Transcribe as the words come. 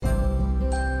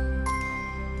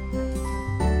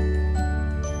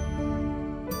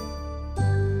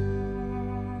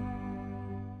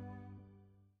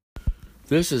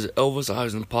This is Elvis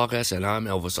Iverson Podcast, and I'm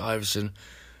Elvis Iverson,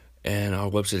 and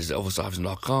our website is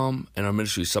elvisiverson.com, and our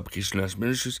ministry is Supplication National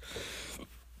Ministries.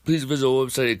 Please visit our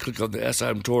website and click on the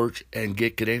SIM torch and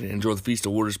get connected and enjoy the feast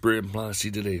of Word of Spirit and plant a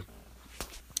seed today.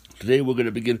 Today we're going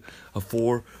to begin a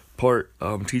four-part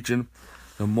teaching,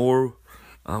 four-part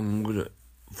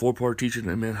teaching,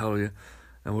 amen, hallelujah,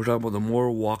 and we're talking about the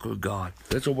moral walk of God.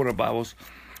 Let's open our Bibles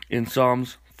in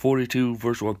Psalms 42,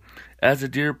 verse 1. As the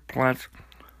deer plants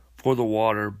for the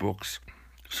water brooks,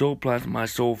 so plants my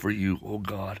soul for you, O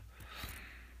God.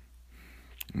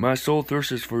 My soul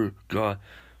thirsts for God,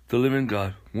 the living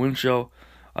God. When shall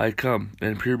I come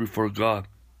and appear before God?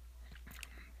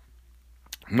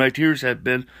 My tears have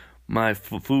been my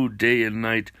food day and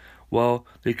night, while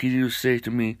they continue to say to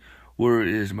me, where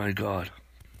is my God?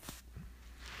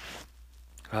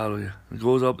 Hallelujah. It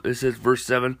goes up, it says, verse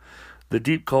 7, the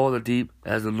deep call the deep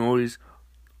as the noise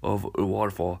of a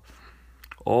waterfall.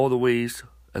 All the waves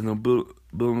and the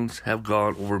buildings have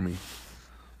gone over me.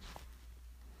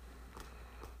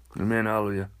 Amen,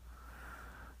 hallelujah.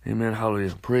 Amen,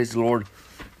 hallelujah. Praise the Lord.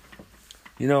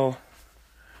 You know,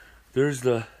 there's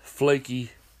the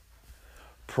flaky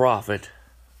prophet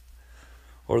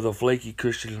or the flaky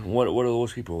Christian. What are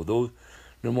those people? Those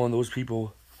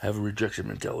people have a rejection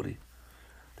mentality.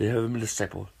 They haven't been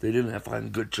discipled. They didn't have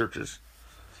find good churches.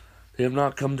 They have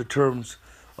not come to terms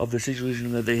of the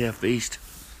situation that they have faced.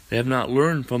 They have not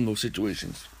learned from those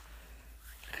situations.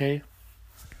 Okay?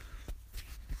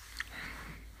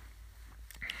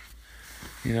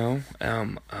 You know,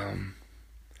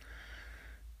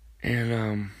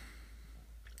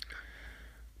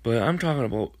 but I'm talking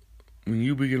about when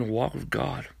you begin to walk with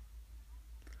God.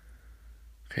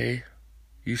 Okay?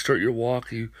 You start your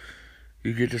walk, you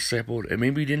get discipled, and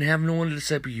maybe you didn't have no one to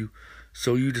disciple you,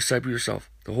 so you disciple yourself.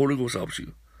 The Holy Ghost helps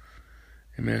you.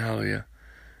 Amen, hallelujah.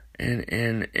 And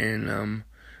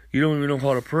you don't even know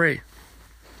how to pray.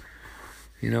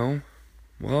 You know?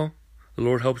 Well, the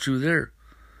Lord helps you there.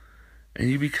 And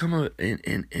you become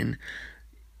and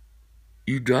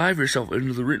you dive yourself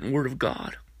into the written word of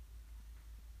God.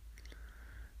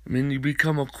 I mean, you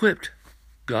become equipped.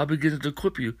 God begins to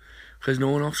equip you because no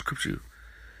one else equips you.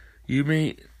 You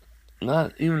may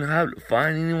not even have to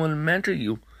find anyone to mentor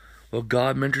you. Well,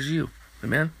 God mentors you.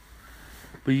 Amen?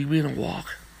 But you begin to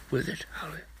walk with it.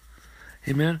 Hallelujah.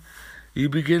 Amen? You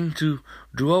begin to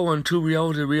dwell into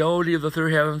the reality of the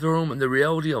third heaven throne and the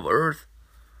reality of earth.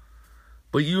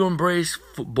 But you embrace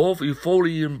both. You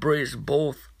fully embrace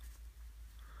both.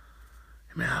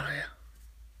 Amen. Hallelujah.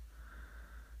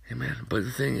 Amen. But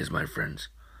the thing is, my friends,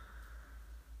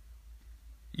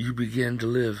 you begin to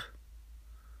live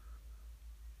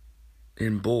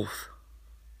in both.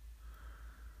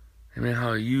 Amen.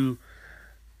 How you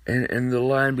and the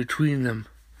line between them,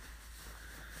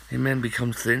 amen,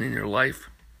 becomes thin in your life.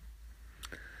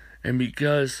 And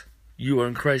because you are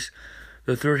in Christ,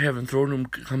 the third heaven throne room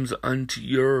comes unto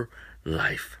your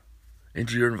life,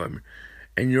 into your environment.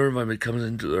 And your environment comes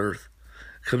into the earth,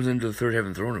 comes into the third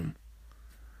heaven throne room.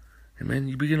 Amen.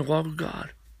 You begin to walk with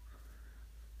God.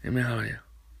 Amen. Hallelujah.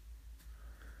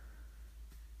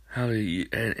 Hallelujah.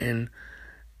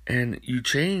 And you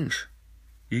change.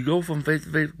 You go from faith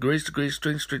to faith, grace to grace,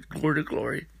 strength to strength, glory to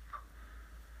glory.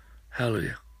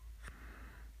 Hallelujah.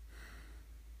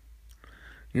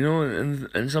 You know,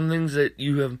 and some things that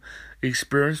you have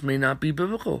experienced may not be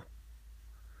biblical.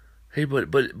 Hey, but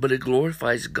it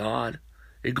glorifies God.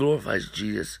 It glorifies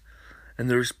Jesus. And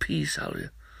there's peace,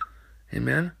 hallelujah.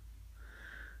 Amen?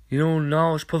 You know,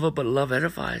 knowledge puffs up, but love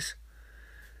edifies.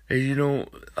 And you know,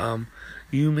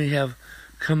 you may have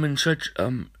come in such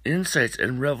insights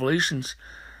and revelations,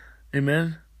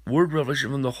 amen? Word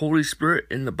revelation from the Holy Spirit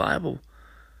in the Bible.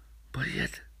 But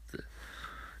yet,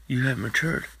 you have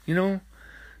matured. You know,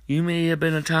 you may have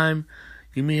been a time,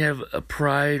 you may have a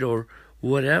pride or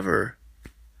whatever,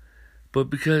 but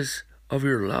because of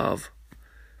your love,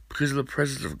 because of the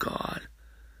presence of God,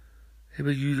 hey,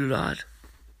 but you do not.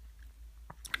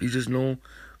 You just know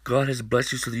God has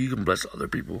blessed you so that you can bless other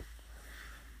people.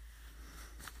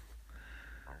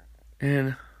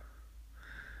 And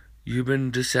you've been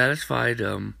dissatisfied,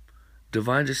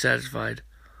 divine dissatisfied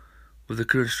with the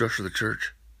current structure of the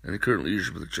church and the current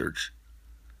leadership of the church.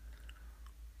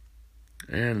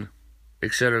 And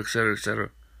etc., etc., etc.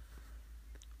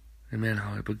 Amen,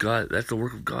 hallelujah. But God, that's the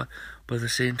work of God. But at the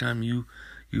same time, you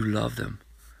love them.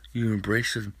 You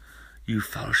embrace them. You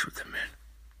fellowship with them, man.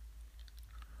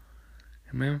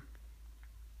 Amen.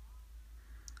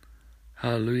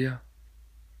 Hallelujah.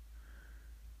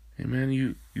 Amen.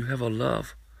 You have a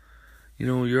love. You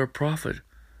know, you're a prophet.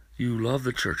 You love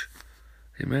the church.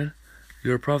 Amen.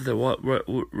 You're a prophet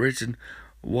that writes in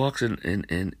walks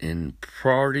in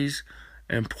priorities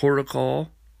and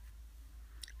protocol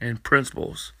and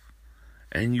principles,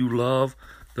 and you love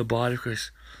the body of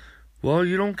Christ, well,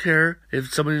 you don't care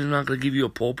if somebody's not going to give you a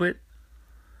pulpit.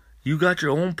 You got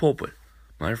your own pulpit,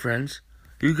 my friends.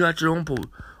 You got your own pulpit.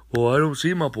 Well, I don't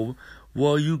see my pulpit.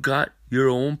 Well, you got your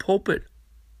own pulpit.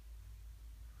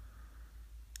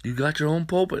 You got your own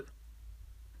pulpit.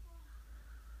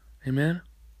 Amen.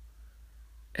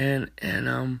 And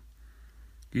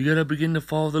you got to begin to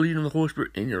follow the leading of the Holy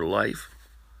Spirit in your life.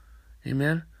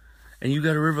 Amen. And you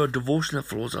got a river of devotion that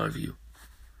flows out of you.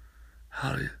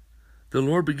 Hallelujah. The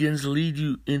Lord begins to lead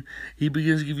you in. He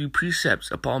begins to give you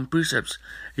precepts upon precepts.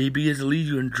 He begins to lead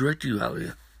you and direct you.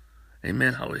 Hallelujah.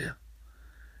 Amen. Hallelujah.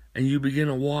 And you begin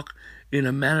to walk in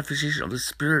a manifestation of the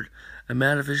Spirit, a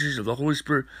manifestation of the Holy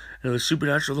Spirit, and of the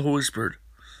supernatural of the Holy Spirit,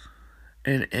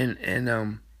 and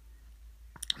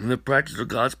the practice of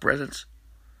God's presence.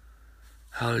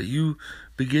 How you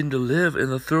begin to live in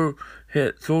the throne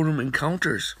room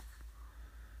encounters.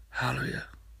 Hallelujah.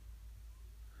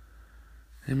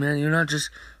 Amen. You're not just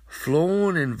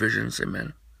flowing in visions.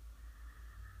 Amen.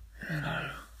 And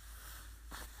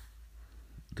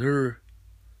they're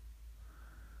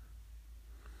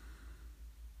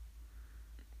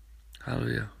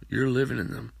hallelujah. You're living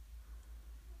in them.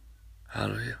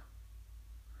 Hallelujah.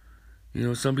 You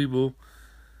know, some people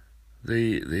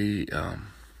they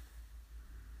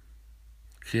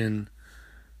can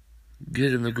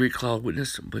get in the great cloud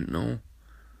witness, but no.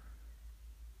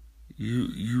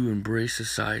 You embrace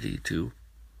society too.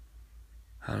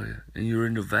 Hallelujah. And you're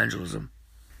in evangelism,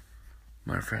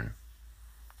 my friend.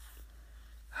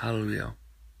 Hallelujah.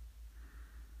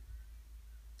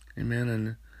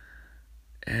 Amen.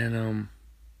 And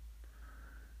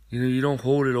you know, you don't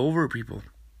hold it over people.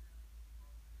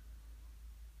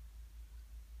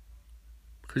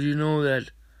 Because you know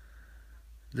that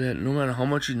no matter how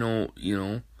much you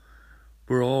know,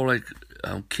 we're all like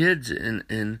kids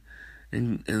in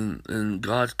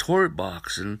God's toy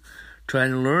box and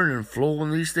trying to learn and flow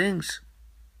in these things.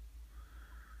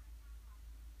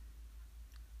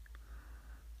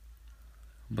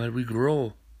 But we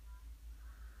grow,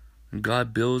 and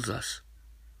God builds us,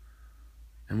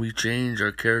 and we change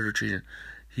our character.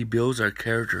 He builds our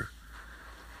character.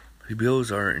 He builds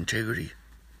our integrity.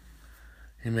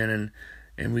 Amen.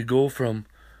 And we go from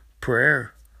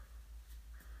prayer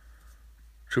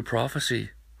to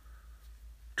prophecy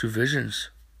to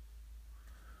visions.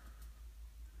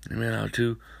 Amen.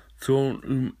 To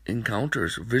throne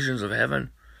encounters, visions of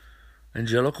heaven,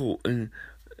 angelical and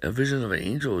visions of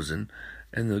angels, and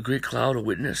the great cloud of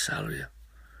witness. Hallelujah.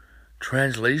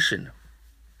 Translation,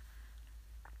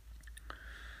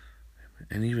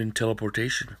 and even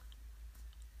teleportation.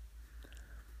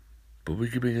 But we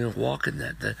can begin to walk in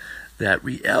that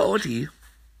reality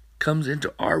comes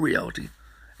into our reality,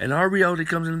 and our reality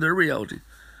comes into their reality.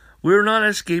 We're not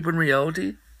escaping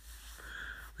reality.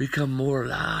 We come more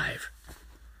alive.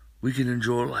 We can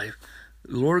enjoy life.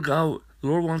 The Lord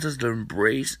wants us to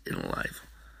embrace in life.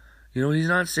 You know, He's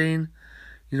not saying,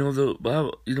 the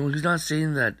Bible. He's not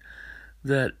saying that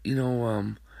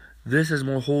this is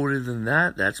more holy than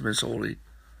that. That's misholy.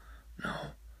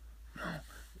 No.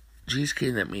 Jesus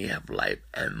came that we have life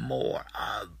and more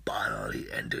abundantly,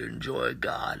 and to enjoy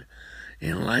God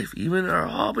in life, even in our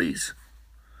hobbies.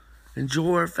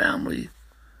 Enjoy our family.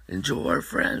 Enjoy our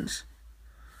friends.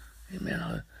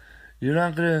 Amen.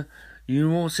 You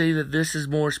won't say that this is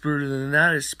more spiritual than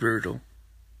that is spiritual.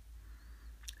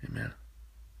 Amen.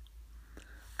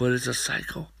 But it's a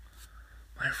cycle,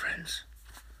 my friends.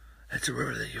 It's a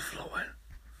river that you flow in.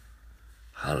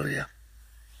 Hallelujah.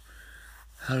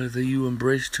 Hallelujah. You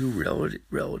embrace two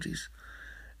realities.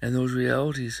 And those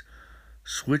realities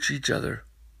switch each other.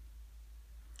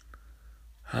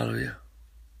 Hallelujah.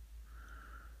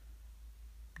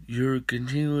 You're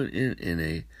continuing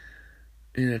in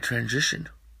a transition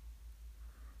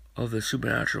of the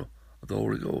supernatural of the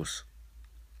Holy Ghost.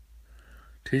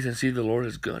 Taste and see the Lord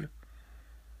is good.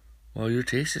 While you're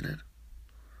tasting it.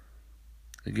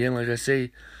 Again, like I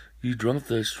say, you drunk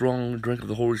the strong drink of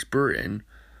the Holy Spirit and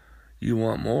you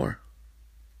want more.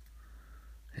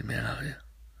 Amen. Hallelujah.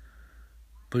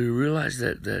 But you realize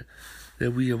that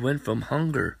we have went from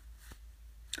hunger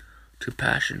to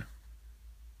passion.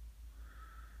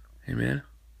 Amen.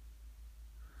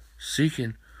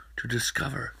 Seeking to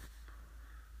discover.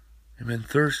 Amen.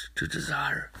 Thirst to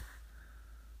desire.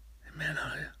 Amen.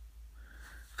 Hallelujah.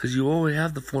 Because you always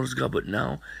have the fullness of God, but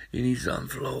now it needs to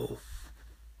unflow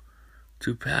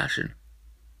to passion,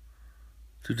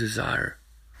 to desire,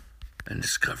 and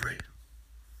discovery.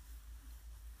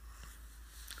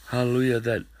 Hallelujah.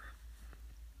 That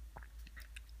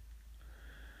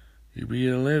You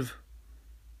begin to live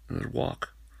in this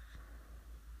walk.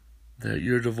 That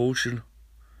your devotion,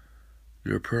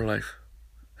 your prayer life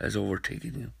has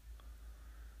overtaken you.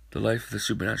 The life of the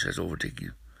supernatural has overtaken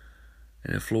you.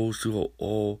 And it flows through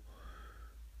all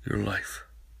your life.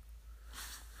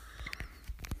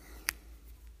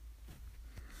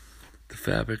 The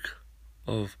fabric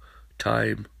of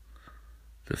time,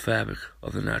 the fabric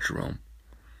of the natural realm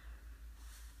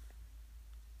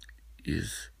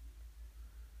is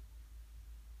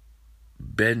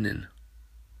bending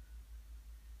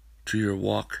to your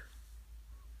walk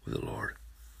with the Lord.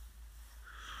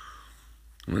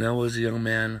 When I was a young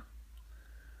man,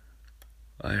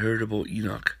 I heard about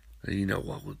Enoch, and Enoch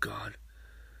walked with God.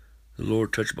 The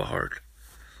Lord touched my heart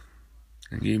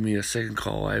and gave me a second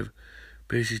call. I have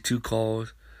basically two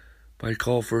calls. My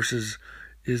call first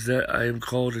is that I am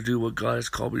called to do what God has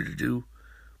called me to do,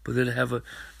 but then I have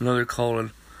another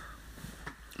calling.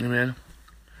 Amen.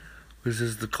 This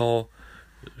is the call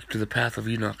to the path of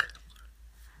Enoch.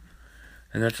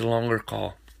 And that's a longer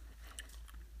call.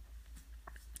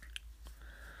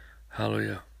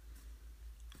 Hallelujah.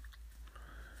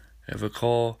 I have a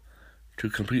call to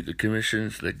complete the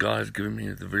commissions that God has given me,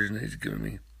 the vision that He's given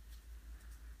me,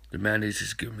 the mandates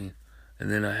He's given me.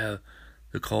 And then I have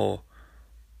the call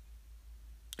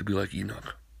to be like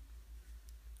Enoch.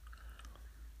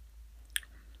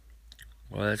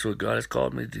 Well, that's what God has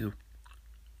called me to do.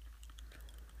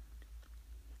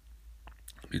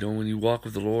 You know, when you walk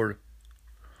with the Lord,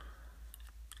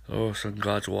 oh, son,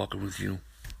 God's walking with you.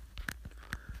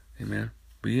 Amen.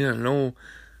 But you gotta know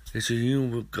it's a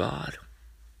union with God.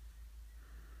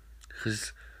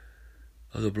 Because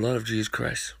of the blood of Jesus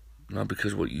Christ. Not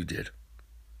because of what you did.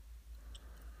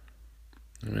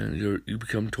 Amen. You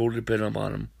become totally dependent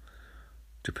upon Him.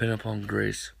 Dependent upon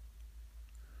grace.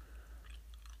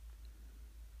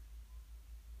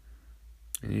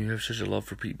 And you have such a love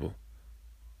for people.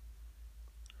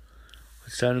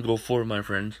 It's time to go forward, my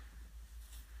friends.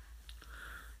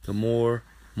 The more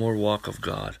walk of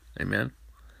God. Amen.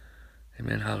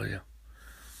 Amen. Hallelujah.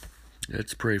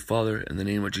 Let's pray. Father, in the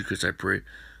name of Jesus, I pray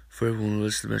for everyone who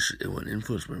listens to the message. It will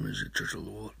influence my ministry, Church of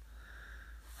the World.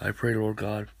 I pray, Lord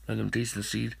God, let them taste the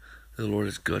seed that the Lord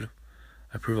is good.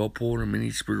 I pray for all pouring on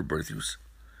many spiritual breakthroughs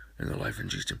in their life in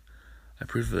Jesus' name. I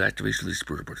pray for the activation of these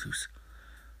spiritual breakthroughs.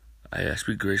 I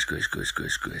speak grace, grace, grace,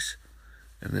 grace, grace.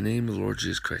 In the name of the Lord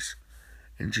Jesus Christ.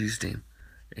 In Jesus' name,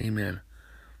 amen.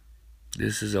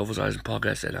 This is Elvis Eisen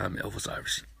Podcast, and I'm Elvis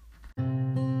Iverson.